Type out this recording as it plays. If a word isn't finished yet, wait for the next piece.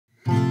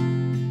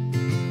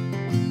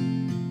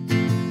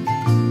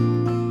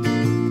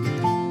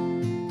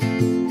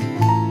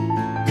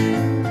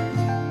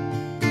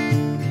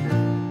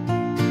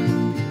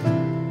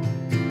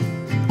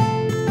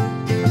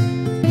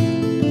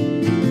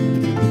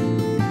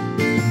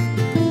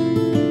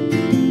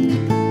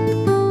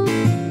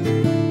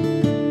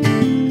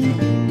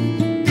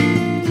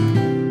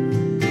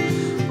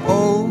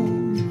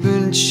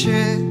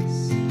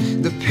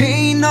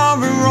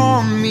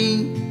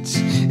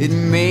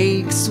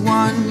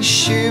one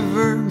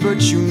shiver,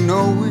 but you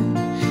know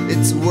it,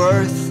 it's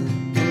worth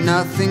it, and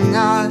nothing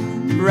I'd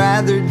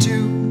rather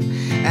do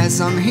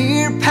as I'm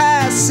here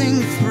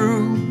passing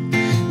through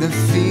than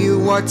feel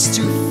what's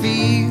to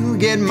feel,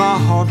 get my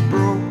heart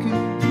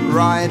broken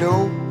right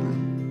open.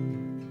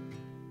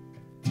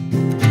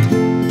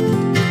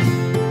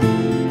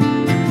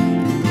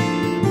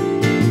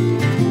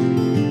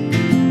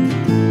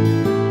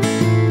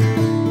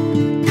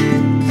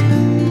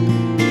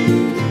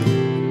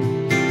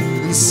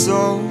 And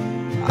so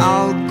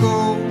I'll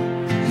go,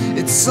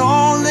 it's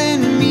all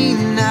in me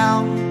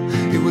now.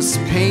 It was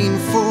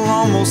painful,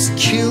 almost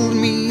killed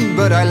me,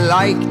 but I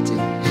liked it,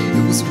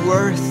 it was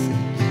worth it,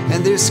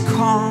 and there's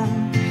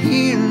calm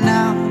here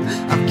now.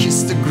 I've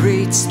kissed the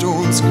great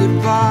storms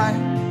goodbye,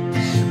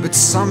 but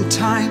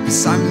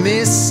sometimes I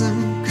miss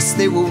them, 'cause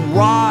they were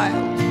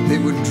wild, they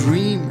were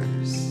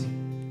dreamers,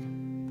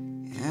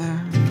 yeah.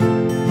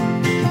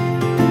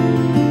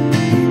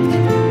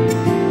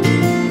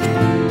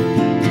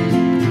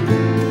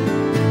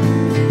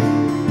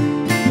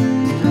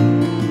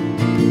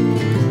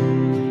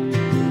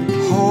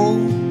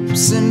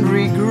 Hopes and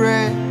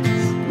regrets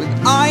with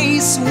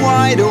eyes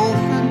wide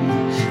open.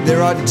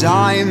 There are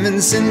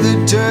diamonds in the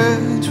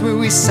dirt where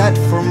we sat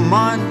for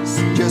months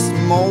just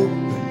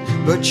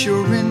moping, but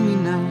you're in me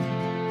now,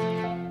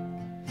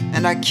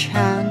 and I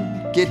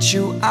can't get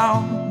you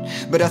out.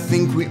 But I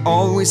think we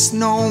always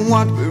know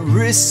what we're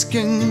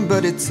risking,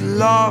 but it's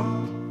love,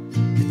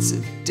 it's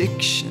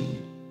addiction,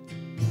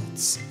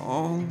 that's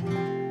all.